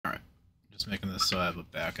Just making this so I have a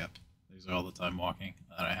backup. These are all the time walking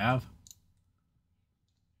that I have.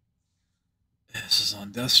 This is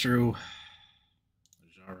on Destro.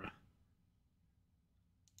 Jara.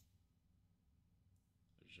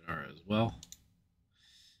 Jara as well.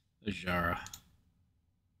 The Jara.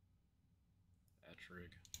 Etrig.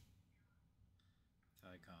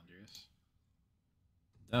 Tichondrius.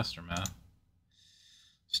 Dester, man.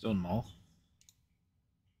 Stone Mall.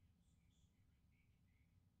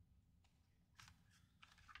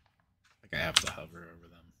 I have to hover over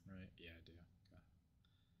them, right? Yeah, I do. Okay.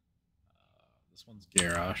 This one's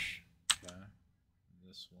Garrosh. Okay.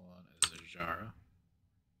 This one is a Jara.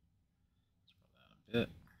 Let's put that a bit.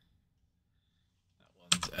 That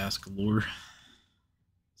one's Ascalor.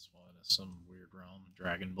 This one is some weird realm,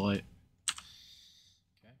 Dragon Blight.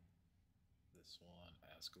 Okay. This one,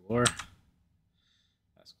 Ascalor.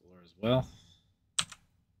 Ascalor as well.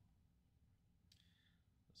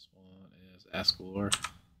 This one is Ascalor.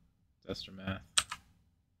 Destermath,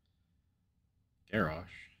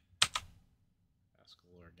 Garrosh,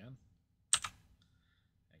 Ascalor again,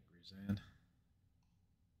 Angry Zan,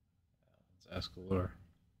 that one's Ascalor,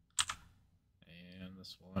 and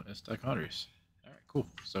this one is Tichondrius. Alright, cool.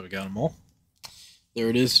 So we got them all. There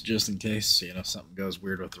it is, just in case, something goes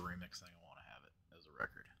weird with the remix thing.